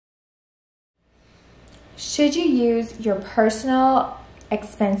Should you use your personal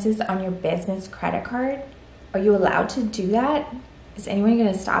expenses on your business credit card? Are you allowed to do that? Is anyone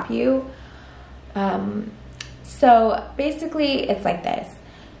going to stop you? So basically it's like this.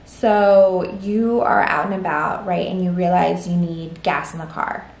 So you are out and about, right? And you realize you need gas in the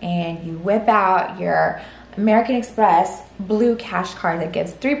car, and you whip out your American Express blue cash card that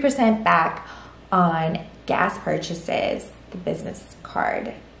gives 3% back on gas purchases, the business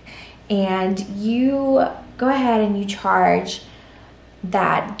card. And you go ahead and you charge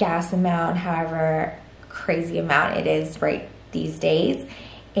that gas amount, however crazy amount it is right these days,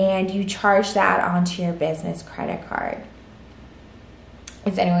 and you charge that onto your business credit card.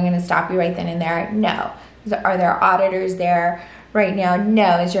 Is anyone going to stop you right then and there? No. Are there auditors there right now?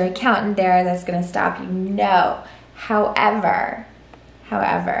 No. Is your accountant there that's going to stop you? No. However,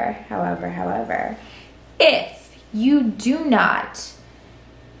 if you do not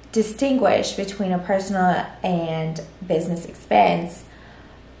distinguish between a personal and business expense,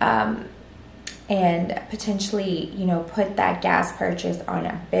 and potentially, put that gas purchase on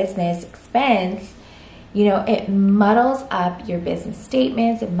a business expense, it muddles up your business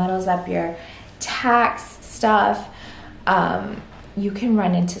statements, it muddles up your tax stuff. You can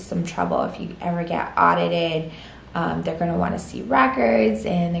run into some trouble if you ever get audited. They're going to want to see records,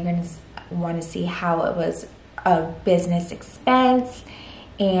 and they're going to want to see how it was a business expense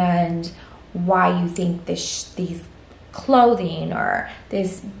and why you think these clothing or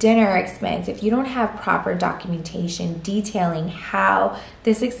this dinner expense. If you don't have proper documentation detailing how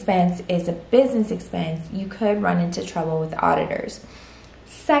this expense is a business expense, you could run into trouble with auditors.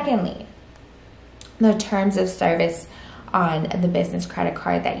 Secondly, the terms of service on the business credit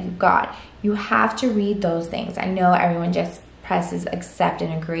card that you got. You have to read those things. I know everyone just presses accept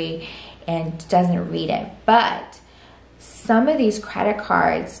and agree and doesn't read it, but some of these credit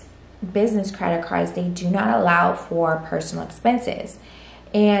cards, business credit cards, they do not allow for personal expenses.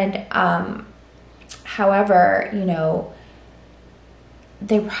 And however,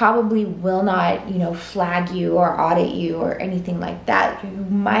 they probably will not, flag you or audit you or anything like that. You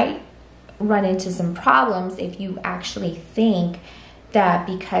might run into some problems if you actually think that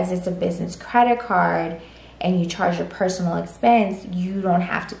because it's a business credit card and you charge a personal expense, you don't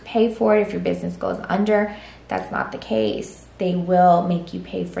have to pay for it if your business goes under. That's not the case. They will make you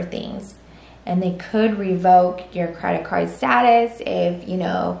pay for things, and they could revoke your credit card status if,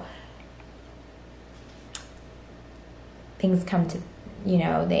 things come to,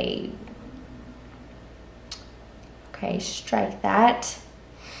 okay, strike that.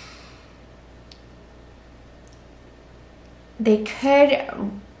 They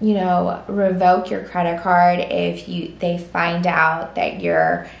could, revoke your credit card if they find out that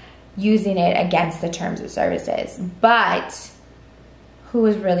you're using it against the terms of services. But who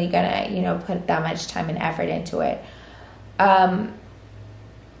is really gonna, put that much time and effort into it?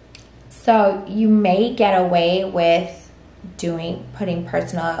 So you may get away with putting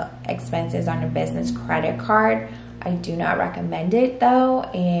personal expenses on a business credit card. I do not recommend it though,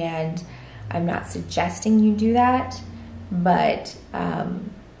 and I'm not suggesting you do that. But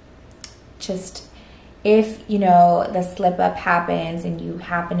just if the slip up happens and you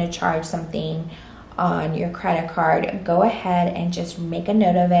happen to charge something on your credit card, go ahead and just make a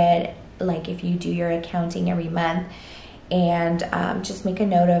note of it, like if you do your accounting every month, and just make a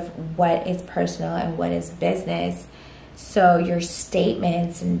note of what is personal and what is business, so your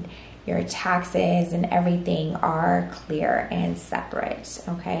statements and your taxes and everything are clear and separate.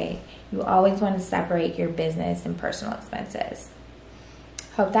 Okay, you always want to separate your business and personal expenses.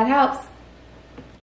 Hope that helps.